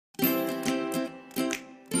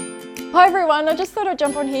Hi everyone, I just thought I'd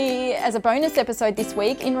jump on here as a bonus episode this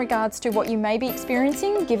week in regards to what you may be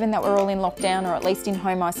experiencing given that we're all in lockdown or at least in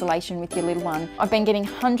home isolation with your little one. I've been getting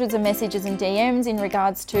hundreds of messages and DMs in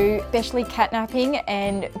regards to especially catnapping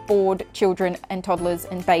and bored children and toddlers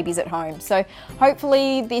and babies at home. So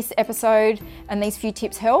hopefully this episode and these few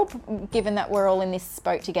tips help given that we're all in this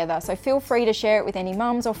boat together. So feel free to share it with any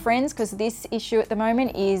mums or friends because this issue at the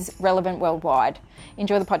moment is relevant worldwide.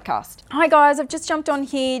 Enjoy the podcast. Hi guys, I've just jumped on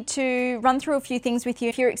here to run through a few things with you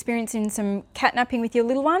if you're experiencing some catnapping with your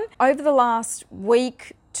little one. Over the last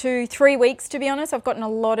week to 3 weeks, to be honest, I've gotten a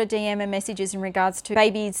lot of DM and messages in regards to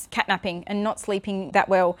babies catnapping and not sleeping that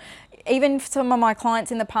well. Even some of my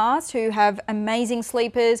clients in the past who have amazing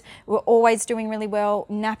sleepers, were always doing really well,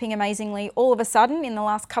 napping amazingly, all of a sudden in the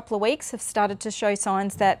last couple of weeks have started to show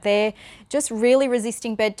signs that they're just really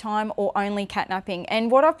resisting bedtime or only catnapping. And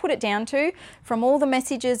what I've put it down to, from all the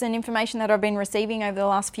messages and information that I've been receiving over the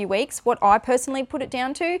last few weeks, what I personally put it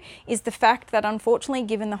down to is the fact that unfortunately,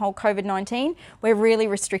 given the whole COVID-19, we're really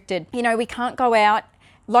restricted. You know, we can't go out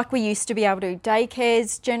like we used to be able to.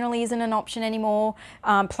 Daycares generally isn't an option anymore.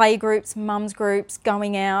 Play groups, mums groups,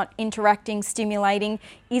 going out, interacting, stimulating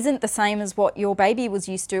isn't the same as what your baby was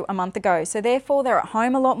used to a month ago. So therefore they're at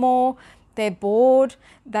home a lot more. They're bored.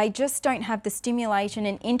 They just don't have the stimulation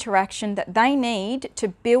and interaction that they need to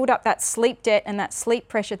build up that sleep debt and that sleep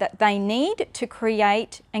pressure that they need to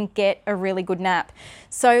create and get a really good nap.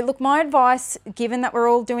 So look, my advice, given that we're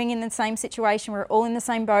all doing in the same situation, we're all in the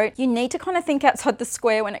same boat, you need to kind of think outside the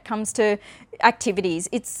square when it comes to activities.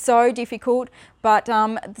 It's so difficult, but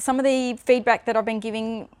some of the feedback that I've been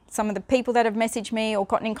giving some of the people that have messaged me or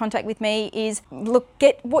gotten in contact with me is, look,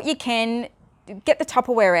 get what you can. Get the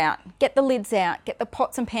Tupperware out, get the lids out, get the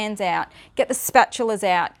pots and pans out, get the spatulas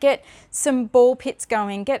out, get some ball pits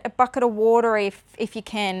going, get a bucket of water if you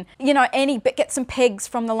can, you know, but get some pegs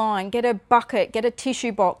from the line, get a bucket, get a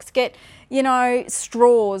tissue box, get, you know,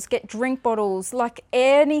 straws, get drink bottles, like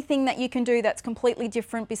anything that you can do that's completely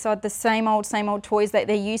different beside the same old toys that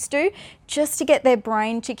they're used to, just to get their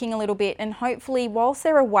brain ticking a little bit. And hopefully whilst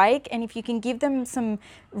they're awake, and if you can give them some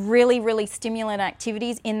really stimulant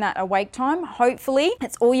activities in that awake time, hopefully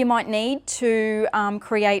it's all you might need to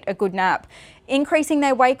create a good nap. Increasing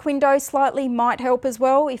their wake window slightly might help as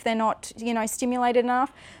well if they're not, you know, stimulated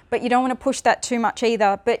enough, but you don't want to push that too much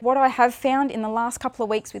either. But what I have found in the last couple of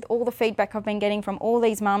weeks with all the feedback I've been getting from all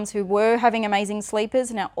these mums who were having amazing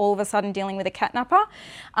sleepers, now all of a sudden dealing with a catnapper,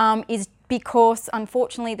 is because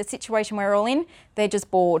unfortunately the situation we're all in, they're just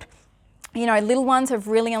bored. You know, little ones have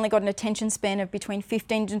really only got an attention span of between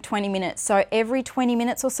 15 to 20 minutes. So every 20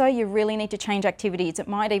 minutes or so, you really need to change activities. It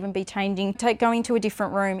might even be going to a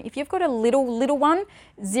different room. If you've got a little one,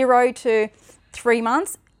 0 to 3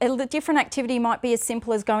 months, a different activity might be as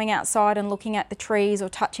simple as going outside and looking at the trees or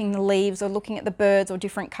touching the leaves or looking at the birds or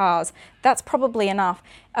different cars. That's probably enough.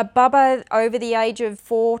 A bubba over the age of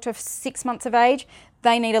 4 to 6 months of age,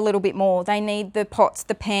 they need a little bit more. They need the pots,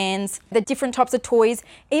 the pans, the different types of toys.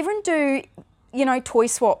 Even do, you know, toy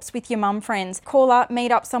swaps with your mum friends. Call up,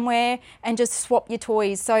 meet up somewhere and just swap your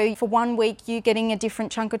toys. So for 1 week, you're getting a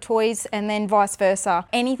different chunk of toys and then vice versa.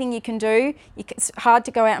 Anything you can do. It's hard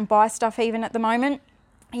to go out and buy stuff even at the moment.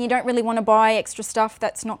 And you don't really want to buy extra stuff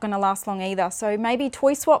that's not going to last long either. So maybe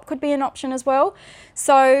toy swap could be an option as well.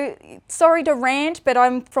 So sorry to rant, but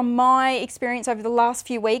from my experience over the last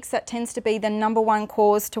few weeks, that tends to be the number one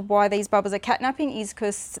cause to why these bubbas are catnapping is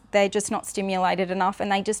because they're just not stimulated enough and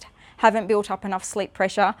they just haven't built up enough sleep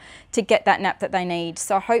pressure to get that nap that they need.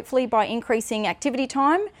 So hopefully by increasing activity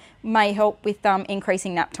time may help with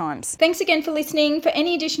increasing nap times. Thanks again for listening. For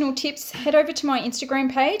any additional tips, head over to my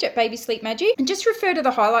Instagram page at Baby Sleep Magic and just refer to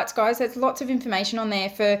the highlights, guys. There's lots of information on there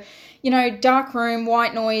for, you know, dark room,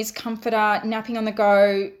 white noise, comforter, napping on the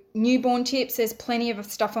go, newborn tips. There's plenty of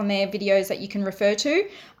stuff on there, videos that you can refer to.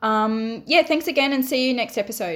 Yeah, thanks again and see you next episode.